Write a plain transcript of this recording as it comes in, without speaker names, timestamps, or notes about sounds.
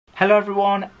Hello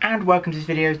everyone and welcome to this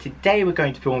video. Today we're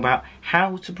going to talk about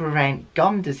how to prevent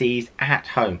gum disease at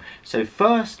home. So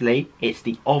firstly, it's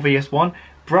the obvious one,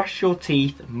 brush your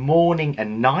teeth morning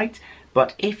and night,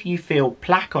 but if you feel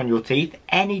plaque on your teeth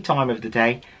any time of the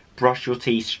day, brush your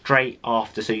teeth straight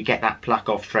after so you get that plaque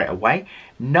off straight away.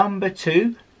 Number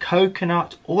 2,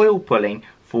 coconut oil pulling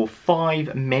for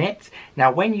 5 minutes. Now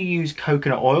when you use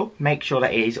coconut oil, make sure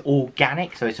that it is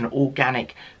organic, so it's an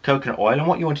organic coconut oil, and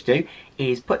what you want to do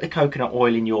is put the coconut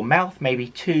oil in your mouth, maybe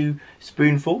 2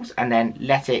 spoonfuls, and then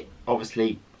let it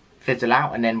obviously fizzle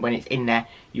out, and then when it's in there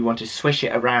you want to swish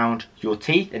it around your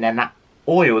teeth, and then that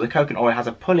oil, the coconut oil, has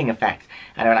a pulling effect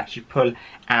and it will actually pull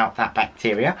out that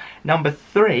bacteria. Number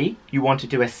 3, you want to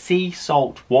do a sea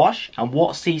salt wash, and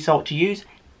what sea salt to use?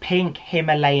 Pink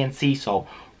Himalayan sea salt.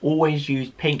 Always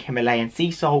use pink Himalayan sea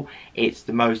salt. It's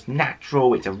the most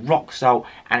natural, it's a rock salt,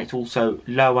 and it's also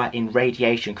lower in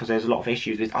radiation because there's a lot of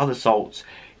issues with other salts,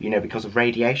 you know, because of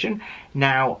radiation.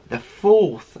 Now, the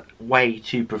 4th way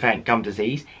to prevent gum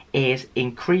disease is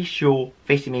increase your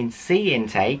vitamin C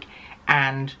intake,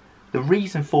 and the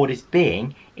reason for this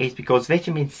being is because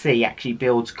vitamin C actually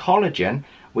builds collagen,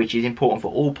 which is important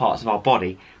for all parts of our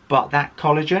body, but that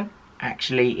collagen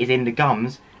actually is in the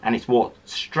gums, and it's what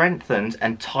strengthens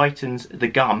and tightens the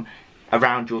gum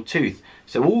around your tooth.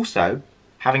 So also,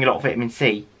 having a lot of vitamin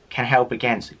C can help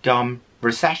against gum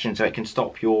recession, so it can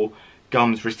stop your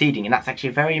gums receding, and that's actually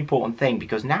a very important thing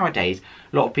because nowadays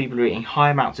a lot of people are eating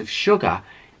high amounts of sugar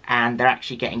and they're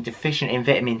actually getting deficient in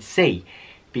vitamin C,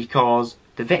 because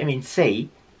the vitamin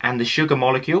C and the sugar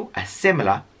molecule are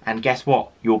similar, and guess what?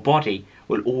 Your body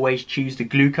will always choose the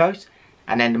glucose,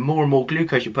 and then the more and more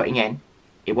glucose you're putting in,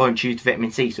 it won't choose vitamin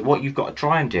C. So what you've got to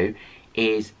try and do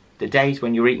is, the days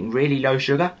when you're eating really low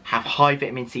sugar, have high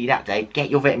vitamin C that day, get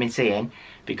your vitamin C in,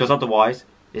 because otherwise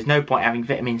there's no point having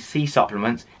vitamin C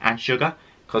supplements and sugar,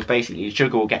 because basically the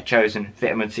sugar will get chosen,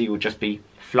 vitamin C will just be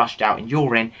flushed out in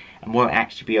urine and won't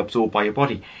actually be absorbed by your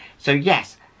body. So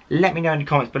yes, let me know in the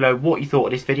comments below what you thought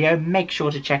of this video. Make sure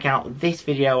to check out this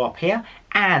video up here,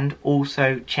 and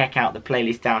also check out the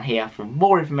playlist down here for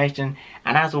more information.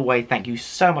 And as always, thank you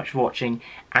so much for watching,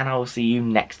 and I will see you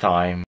next time.